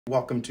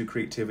Welcome to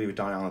Creativity with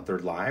Don Allen III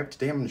Live.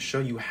 Today I'm going to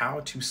show you how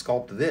to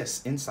sculpt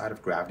this inside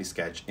of Gravity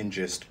Sketch in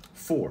just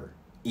 4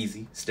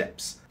 easy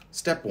steps.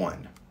 Step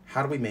 1,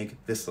 how do we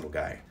make this little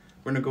guy?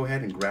 We're going to go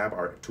ahead and grab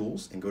our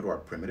tools and go to our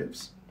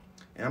primitives.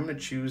 And I'm going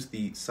to choose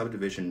the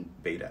subdivision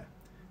beta.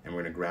 And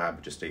we're going to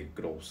grab just a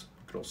good old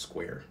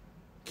square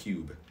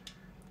cube.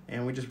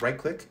 And we just right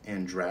click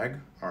and drag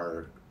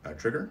our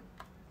trigger.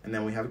 And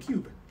then we have a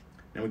cube.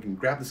 Now we can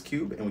grab this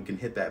cube and we can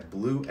hit that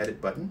blue edit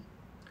button.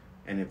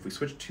 And if we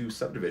switch to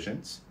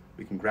subdivisions,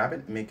 we can grab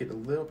it and make it a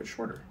little bit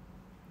shorter.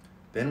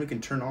 Then we can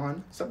turn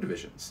on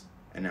subdivisions,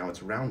 and now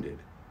it's rounded.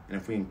 And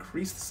if we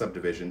increase the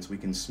subdivisions, we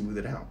can smooth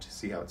it out.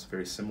 See how it's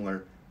very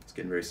similar? It's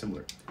getting very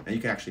similar. Now you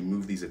can actually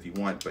move these if you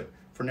want, but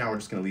for now we're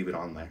just gonna leave it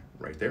on there,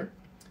 right there.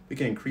 We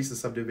can increase the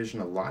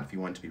subdivision a lot if you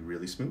want it to be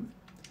really smooth.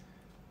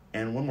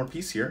 And one more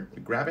piece here,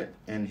 we grab it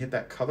and hit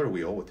that color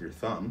wheel with your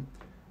thumb,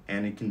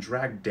 and you can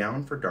drag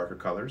down for darker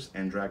colors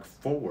and drag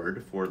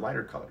forward for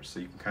lighter colors. So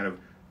you can kind of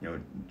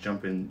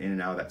jump in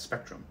and out of that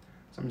spectrum.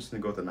 So I'm just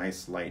gonna go with a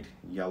nice light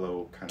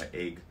yellow kind of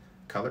egg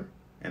color,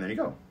 and there you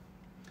go.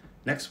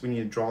 Next, we need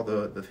to draw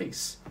the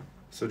face.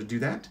 So to do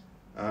that,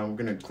 we're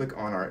gonna click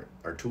on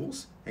our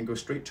tools and go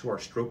straight to our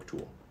stroke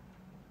tool.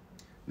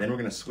 Then we're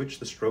gonna switch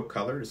the stroke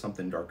color to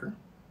something darker.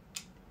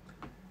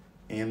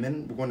 And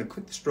then we're going to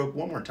click the stroke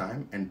one more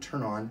time and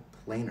turn on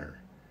planar.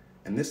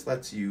 And this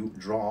lets you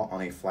draw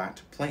on a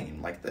flat plane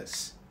like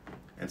this.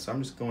 And so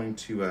I'm just going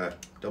to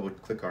double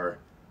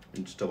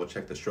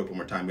check the stroke one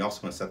more time. We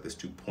also want to set this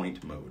to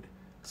point mode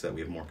so that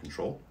we have more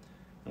control.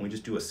 And we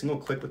just do a single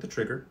click with the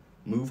trigger,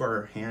 move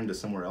our hand to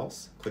somewhere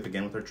else, click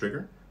again with our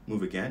trigger,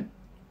 move again,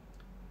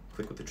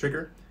 click with the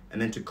trigger,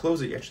 and then to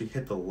close it, you actually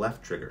hit the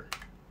left trigger.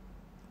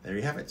 There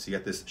you have it. So you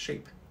got this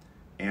shape.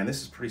 And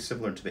this is pretty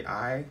similar to the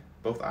eye,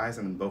 both eyes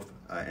and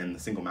the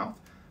single mouth.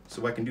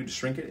 So what I can do to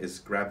shrink it is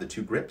grab the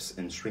 2 grips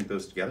and shrink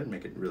those together and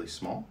make it really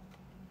small.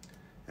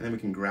 And then we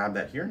can grab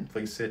that here and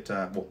place it,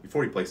 well,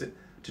 before you place it,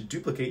 to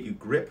duplicate, you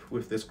grip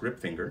with this grip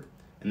finger,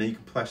 and then you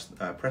can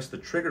press the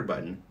trigger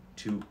button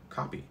to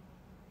copy.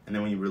 And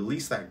then when you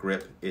release that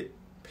grip, it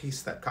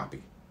pastes that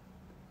copy.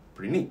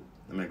 Pretty neat.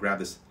 I'm going to grab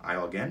this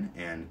aisle again,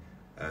 and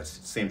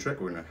same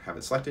trick, we're going to have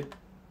it selected,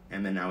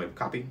 and then now we have a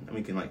copy, and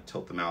we can like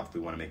tilt the mouth if we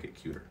want to make it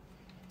cuter.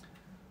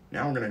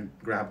 Now we're going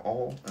to grab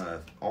all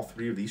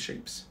 3 of these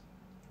shapes.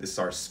 This is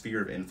our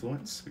sphere of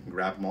influence. We can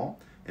grab them all,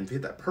 and if you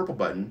hit that purple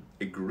button,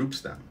 it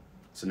groups them.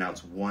 So now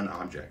it's one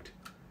object.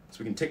 So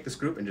we can take this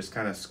group and just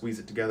kind of squeeze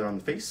it together on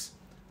the face,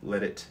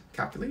 let it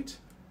calculate,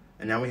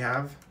 and now we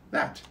have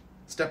that.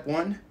 Step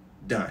 1,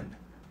 done.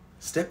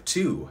 Step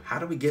 2, how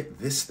do we get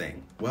this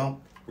thing?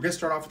 Well, we're gonna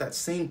start off with that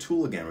same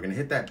tool again. We're gonna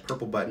hit that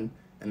purple button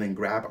and then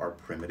grab our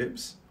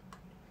primitives.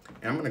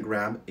 And I'm gonna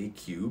grab a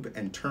cube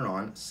and turn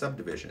on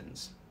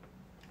subdivisions.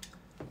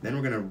 Then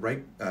we're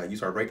gonna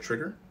use our right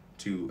trigger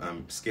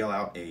to scale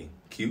out a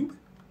cube.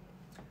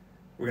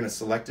 We're gonna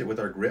select it with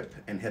our grip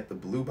and hit the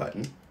blue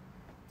button.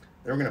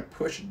 Then we're going to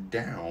push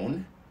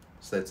down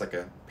so that it's like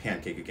a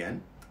pancake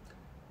again,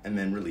 and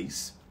then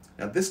release.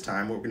 Now this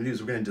time what we're going to do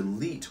is we're going to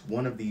delete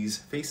one of these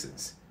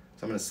faces.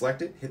 So I'm going to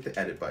select it, hit the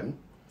edit button,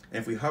 and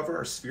if we hover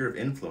our sphere of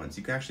influence,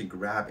 you can actually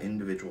grab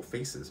individual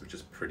faces, which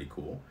is pretty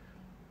cool.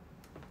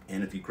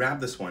 And if you grab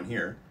this one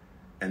here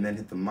and then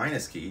hit the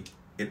minus key,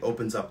 it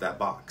opens up that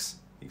box.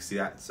 You can see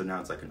that? So now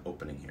it's like an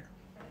opening here.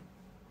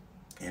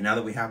 And now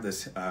that we have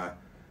this,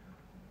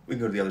 we can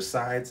go to the other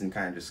sides and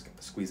kind of just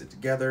squeeze it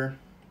together.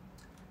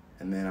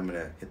 And then I'm going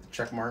to hit the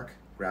check mark,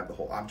 grab the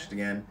whole object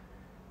again,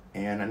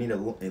 and I need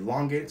to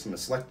elongate it, so I'm going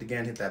to select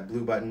again, hit that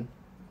blue button,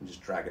 and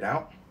just drag it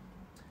out.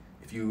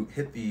 If you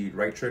hit the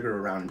right trigger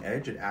around an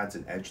edge, it adds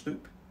an edge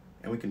loop,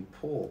 and we can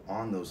pull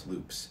on those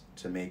loops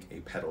to make a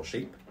petal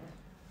shape.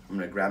 I'm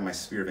going to grab my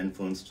sphere of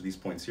influence to these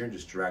points here and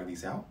just drag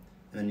these out,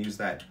 and then use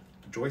that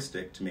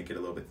joystick to make it a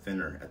little bit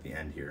thinner at the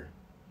end here.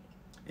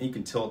 And you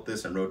can tilt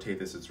this and rotate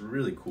this, it's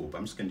really cool, but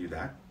I'm just going to do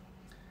that.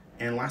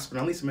 And last but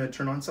not least, I'm going to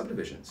turn on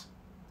subdivisions.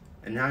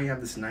 And now you have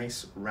this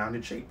nice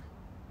rounded shape.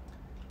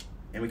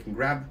 And we can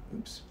grab,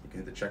 oops, you can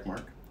hit the check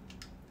mark.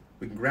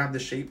 We can grab the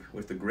shape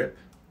with the grip,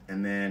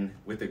 and then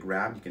with the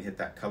grab, you can hit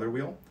that color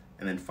wheel,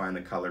 and then find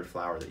the colored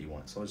flower that you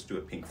want. So let's do a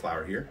pink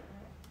flower here.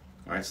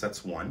 All right, so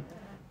that's one.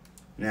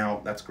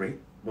 Now, that's great,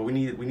 but we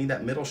need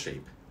that middle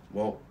shape.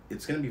 Well,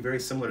 it's gonna be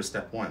very similar to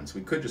step 1. So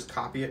we could just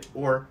copy it,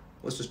 or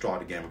let's just draw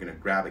it again. We're gonna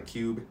grab a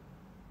cube.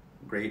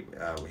 Great,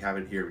 we have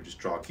it here. We just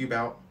draw a cube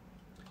out,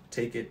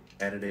 take it,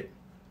 edit it,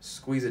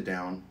 squeeze it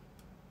down.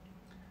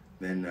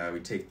 Then we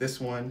take this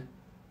one,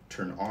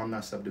 turn on the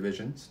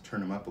subdivisions,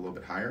 turn them up a little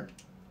bit higher.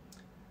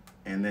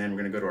 And then we're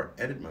gonna go to our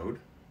edit mode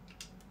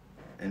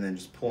and then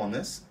just pull on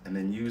this and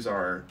then use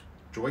our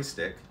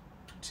joystick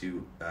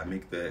to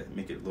make it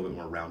a little bit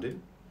more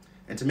rounded.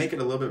 And to make it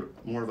a little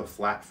bit more of a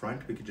flat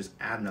front, we could just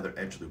add another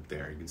edge loop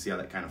there. You can see how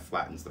that kind of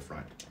flattens the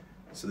front.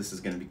 So this is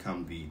gonna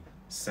become the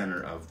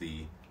center of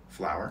the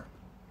flower.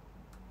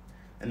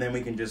 And then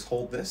we can just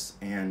hold this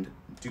and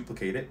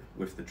duplicate it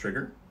with the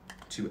trigger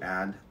to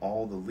add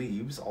all the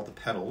leaves, all the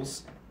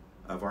petals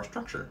of our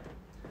structure.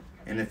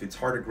 And if it's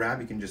hard to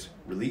grab, you can just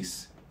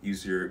release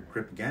use your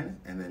grip again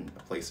and then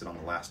place it on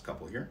the last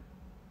couple here.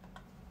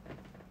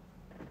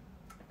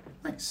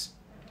 Nice.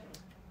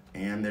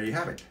 And there you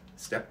have it,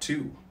 step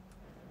 2.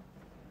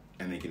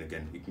 And then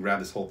you can grab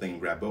this whole thing,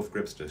 grab both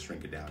grips to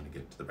shrink it down to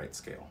get to the right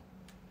scale.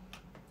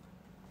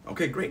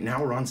 Okay, great,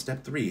 now we're on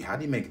step 3. How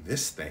do you make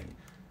this thing?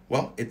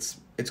 Well, it's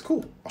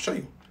cool, I'll show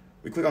you.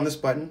 We click on this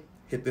button,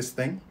 hit this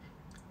thing,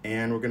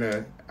 and we're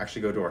gonna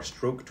actually go to our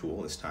stroke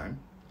tool this time.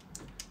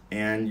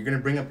 And you're gonna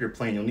bring up your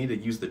plane. You'll need to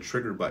use the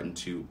trigger button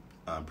to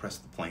press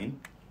the plane.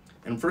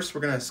 And first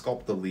we're gonna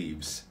sculpt the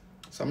leaves.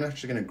 So I'm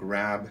actually gonna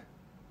grab,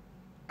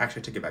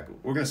 actually I take it back.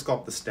 We're gonna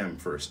sculpt the stem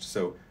first.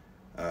 So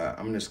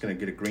I'm just gonna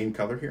get a green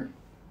color here.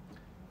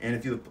 And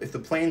if the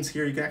plane's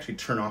here, you can actually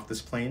turn off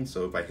this plane.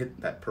 So if I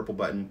hit that purple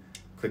button,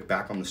 click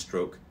back on the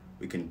stroke,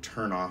 we can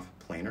turn off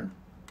planar.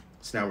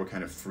 So now we're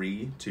kind of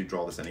free to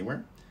draw this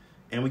anywhere.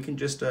 And we can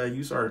just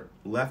use our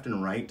left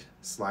and right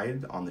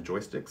slide on the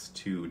joysticks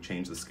to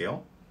change the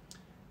scale.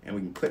 And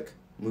we can click,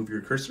 move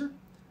your cursor,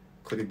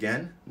 click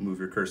again, move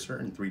your cursor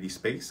in 3D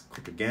space,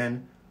 click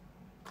again,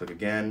 click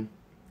again,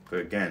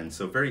 click again. And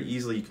so very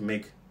easily you can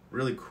make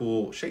really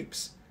cool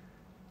shapes.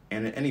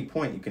 And at any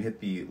point you can hit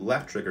the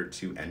left trigger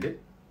to end it.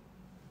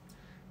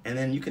 And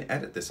then you can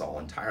edit this all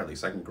entirely.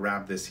 So I can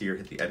grab this here,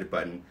 hit the edit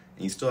button,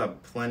 and you still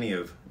have plenty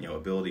of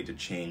ability to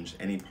change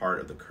any part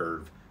of the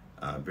curve.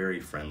 Very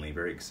friendly,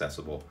 very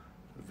accessible,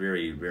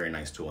 very, very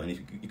nice tool. And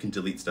you can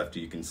delete stuff too.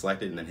 You can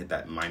select it and then hit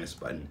that minus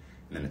button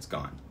and then it's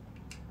gone.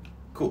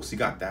 Cool, so you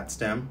got that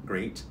stem,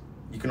 great.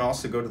 You can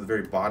also go to the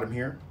very bottom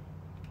here,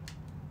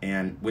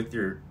 and with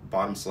your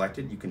bottom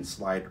selected, you can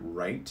slide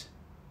right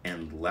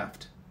and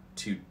left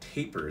to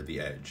taper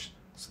the edge.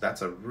 So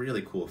that's a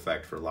really cool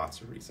effect for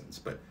lots of reasons,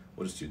 but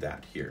we'll just do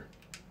that here.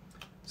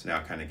 So now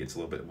it kind of gets a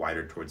little bit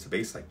wider towards the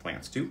base like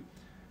plants do.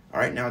 All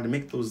right, now to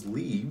make those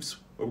leaves,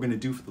 what we're gonna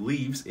do for the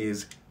leaves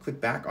is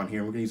click back on here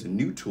and we're gonna use a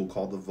new tool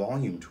called the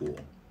volume tool.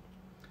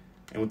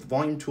 And with the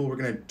volume tool, we're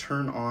gonna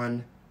turn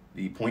on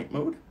the point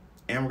mode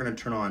and we're gonna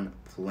turn on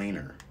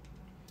planar.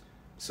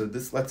 So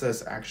this lets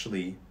us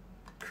actually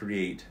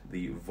create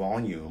the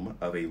volume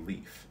of a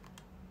leaf.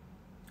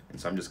 And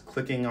so I'm just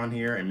clicking on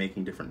here and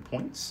making different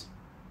points.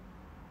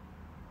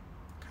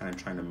 Kind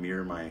of trying to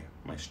mirror my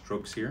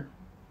strokes here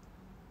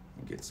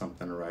and get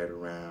something right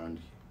around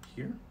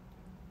here.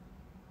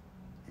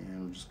 And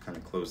we'll just kind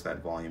of close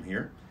that volume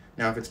here.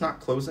 Now, if it's not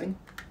closing,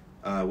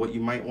 what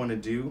you might want to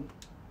do,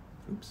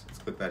 oops, let's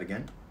click that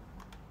again.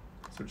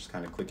 So just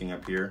kind of clicking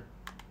up here.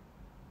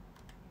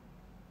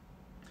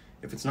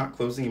 If it's not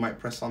closing, you might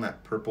press on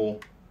that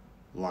purple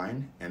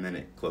line and then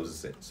it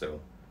closes it. So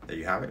there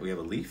you have it, we have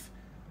a leaf,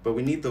 but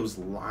we need those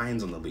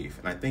lines on the leaf.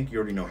 And I think you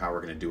already know how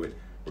we're gonna do it.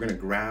 We're gonna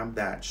grab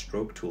that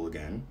stroke tool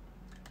again,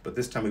 but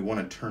this time we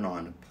wanna turn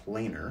on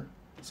planar.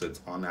 So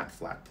it's on that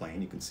flat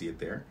plane, you can see it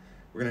there.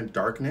 We're gonna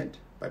darken it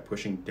by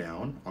pushing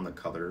down on the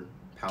color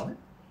palette.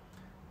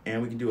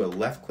 And we can do a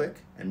left click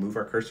and move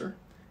our cursor,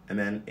 and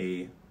then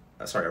that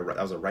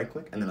was a right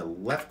click, and then a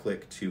left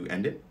click to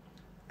end it.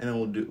 And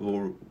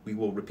then we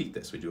will repeat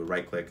this. We do a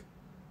right click,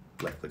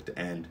 left click to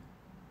end,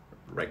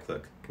 right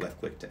click, left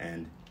click to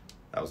end.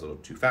 That was a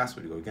little too fast,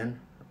 we go again.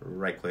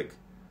 Right click,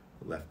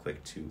 left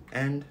click to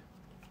end.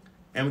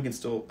 And we can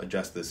still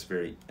adjust this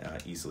very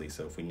easily.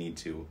 So if we need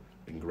to,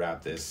 we can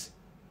grab this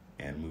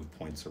and move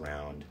points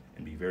around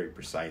and be very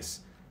precise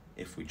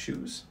if we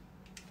choose.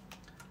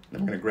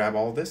 Then we're gonna grab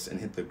all of this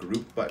and hit the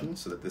group button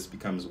so that this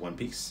becomes one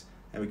piece.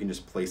 And we can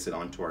just place it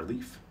onto our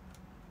leaf,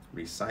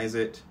 resize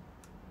it,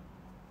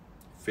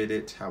 fit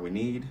it how we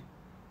need.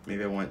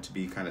 Maybe I want it to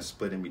be kind of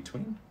split in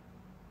between.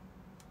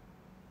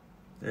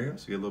 There you go,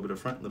 so you get a little bit of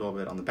front, a little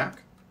bit on the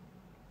back.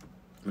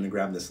 I'm gonna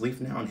grab this leaf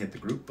now and hit the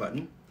group button.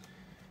 And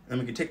then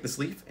we can take this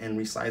leaf and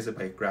resize it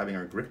by grabbing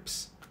our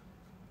grips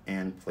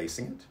and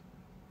placing it.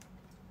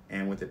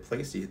 And with it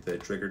placed, you hit the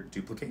trigger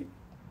duplicate.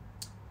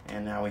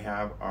 And now we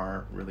have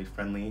our really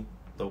friendly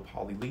low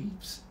poly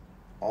leaves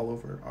all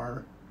over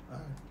our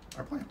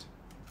plant.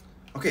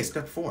 Okay,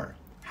 step 4.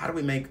 How do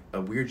we make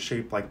a weird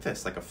shape like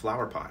this, like a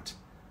flower pot?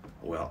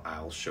 Well,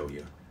 I'll show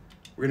you.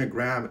 We're gonna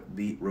grab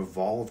the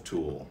revolve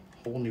tool,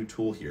 whole new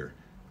tool here.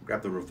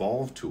 Grab the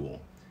revolve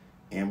tool,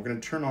 and we're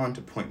gonna turn on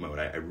to point mode.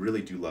 I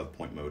really do love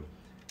point mode.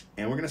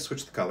 And we're gonna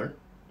switch the color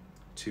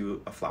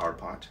to a flower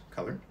pot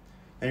color.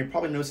 And you're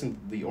probably noticing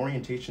the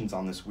orientation's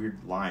on this weird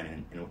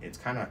line, and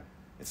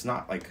it's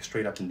not like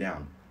straight up and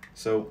down.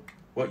 So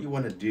what you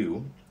wanna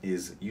do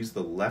is use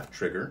the left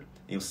trigger,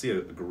 and you'll see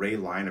a gray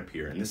line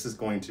appear, and this is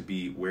going to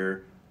be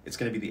where it's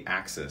going to be the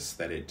axis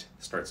that it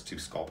starts to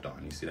sculpt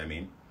on. You see what I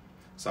mean?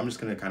 So I'm just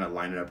going to kind of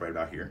line it up right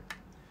about here.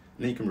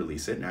 And then you can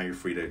release it. Now you're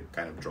free to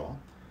kind of draw.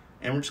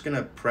 And we're just going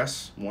to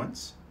press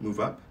once,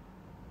 move up,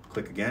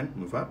 click again,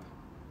 move up,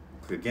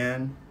 click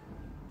again.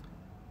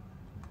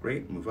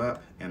 Great, move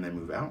up, and then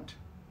move out,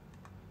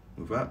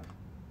 move up,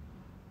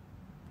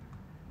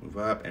 move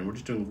up. And we're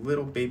just doing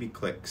little baby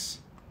clicks,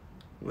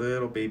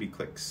 little baby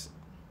clicks.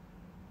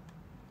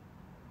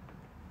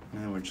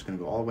 And we're just going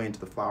to go all the way into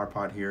the flower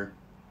pot here.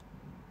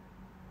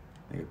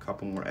 Make a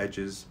couple more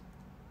edges,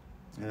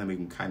 and then we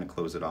can kind of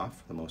close it off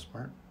for the most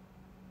part.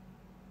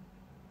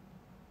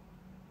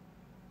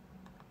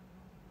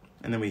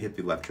 and then we hit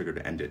the left trigger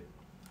to end it.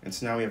 And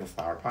so now we have a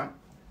flower pot.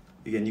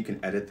 Again, you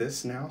can edit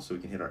this now, so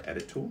we can hit our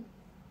edit tool.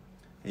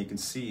 And you can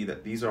see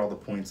that these are all the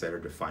points that are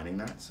defining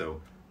that.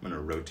 So I'm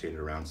gonna rotate it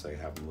around so I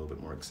have them a little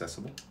bit more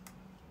accessible.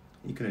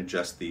 You can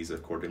adjust these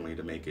accordingly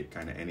to make it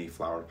kind of any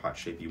flower pot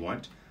shape you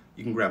want.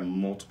 You can grab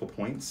multiple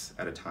points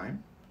at a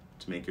time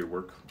to make your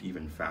work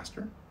even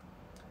faster.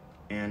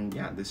 And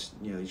yeah, these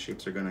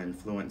shapes are gonna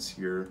influence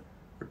your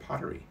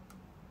pottery.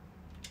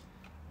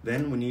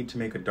 Then we need to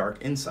make a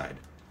dark inside.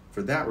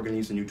 For that, we're gonna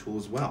use a new tool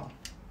as well.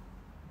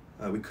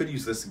 We could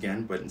use this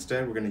again, but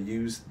instead we're gonna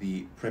use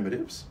the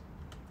primitives.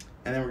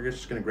 And then we're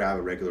just gonna grab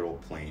a regular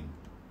old plane.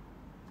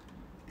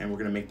 And we're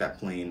gonna make that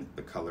plane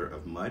the color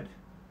of mud.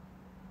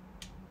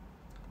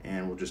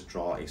 And we'll just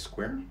draw a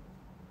square.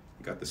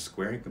 You got the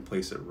square, you can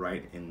place it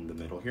right in the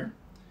middle here.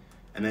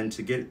 And then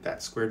to get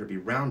that square to be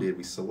rounded,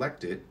 we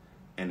select it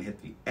and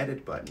hit the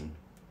edit button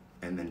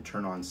and then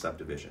turn on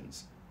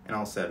subdivisions. And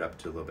I'll set it up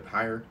to a little bit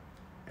higher.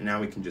 And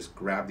now we can just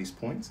grab these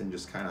points and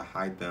just kind of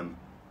hide them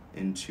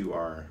into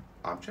our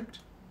object.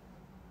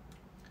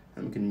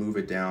 And we can move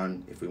it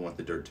down if we want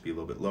the dirt to be a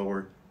little bit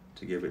lower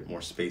to give it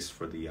more space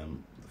for the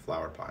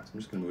flower pot. So I'm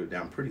just gonna move it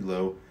down pretty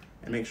low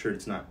and make sure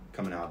it's not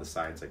coming out of the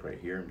sides like right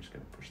here. I'm just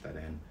gonna push that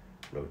in,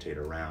 rotate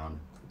around,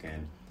 click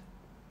in.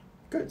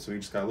 Good, so we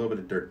just got a little bit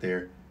of dirt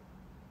there.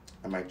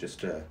 I might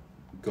just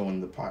go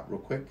in the pot real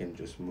quick and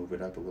just move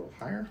it up a little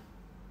higher.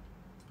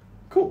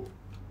 Cool.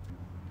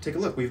 Take a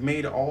look, we've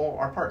made all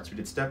our parts. We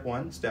did step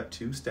 1, step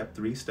 2, step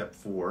 3, step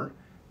 4.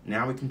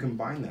 Now we can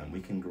combine them. We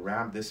can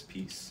grab this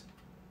piece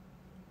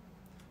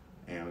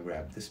and we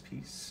grab this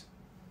piece.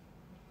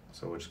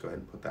 So we'll just go ahead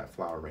and put that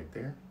flower right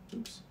there.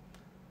 Oops.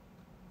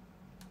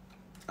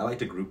 I like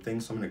to group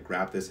things, so I'm gonna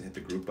grab this and hit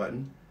the group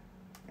button.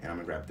 And I'm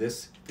gonna grab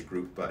this, hit the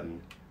group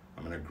button.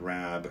 I'm gonna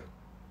grab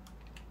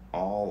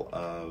all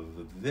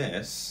of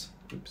this,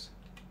 oops.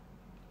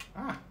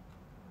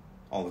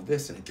 All of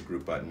this and hit the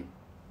group button.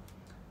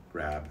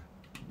 Grab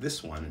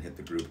this one and hit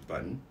the group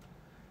button.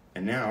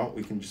 And now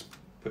we can just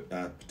put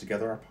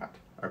together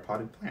our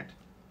potted plant.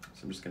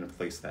 So I'm just gonna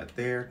place that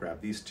there,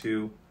 grab these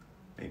two,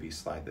 maybe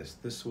slide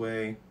this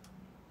way,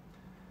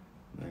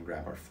 and then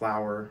grab our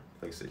flower,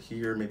 place it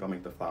here. Maybe I'll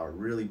make the flower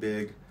really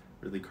big,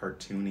 really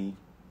cartoony,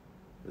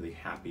 really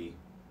happy.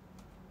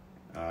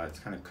 It's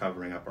kind of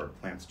covering up our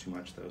plants too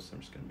much though, so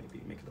I'm just gonna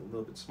maybe make it a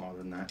little bit smaller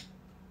than that.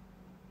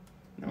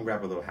 And then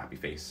grab a little happy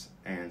face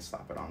and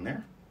slap it on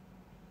there.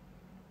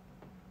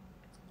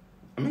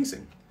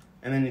 Amazing.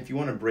 And then if you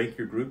want to break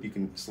your group, you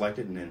can select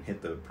it and then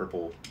hit the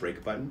purple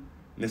break button.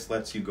 And this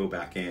lets you go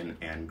back in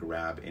and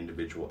grab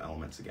individual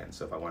elements again.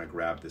 So if I want to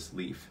grab this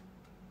leaf,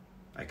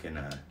 I can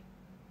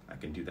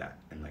do that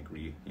and like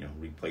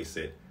replace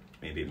it.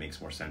 Maybe it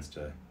makes more sense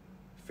to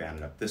fan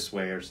it up this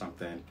way or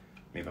something.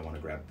 Maybe I want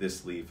to grab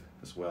this leaf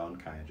as well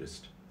and kind of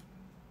just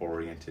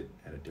orient it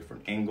at a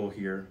different angle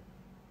here.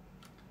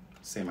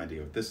 Same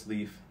idea with this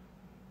leaf.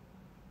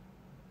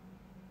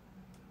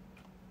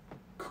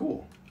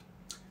 Cool.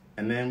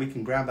 And then we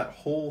can grab that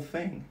whole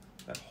thing,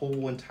 that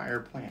whole entire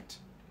plant.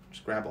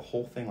 Just grab a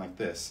whole thing like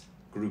this,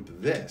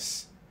 group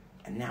this,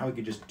 and now we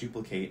could just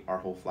duplicate our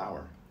whole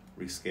flower,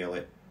 rescale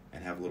it,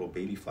 and have little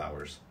baby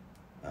flowers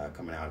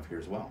coming out of here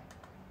as well.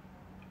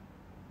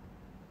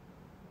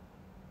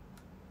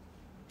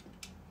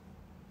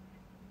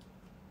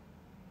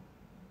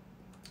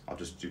 I'll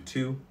just do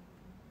 2.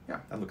 Yeah,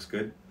 that looks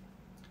good.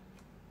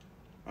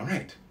 All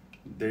right,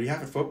 there you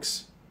have it,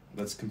 folks.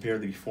 Let's compare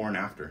the before and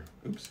after.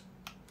 Oops.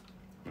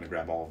 I'm gonna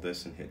grab all of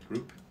this and hit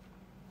group.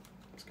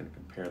 Just gonna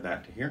compare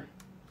that to here.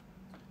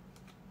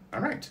 All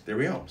right, there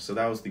we go. So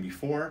that was the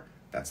before,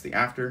 that's the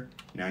after.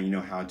 Now you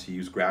know how to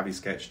use Gravity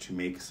Sketch to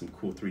make some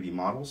cool 3D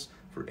models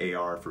for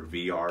AR, for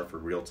VR, for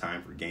real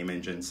time, for game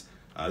engines.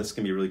 This is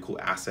gonna be a really cool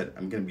asset.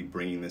 I'm gonna be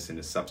bringing this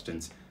into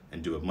Substance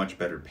and do a much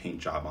better paint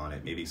job on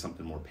it, maybe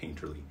something more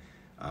painterly.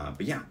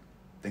 But yeah,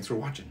 thanks for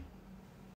watching.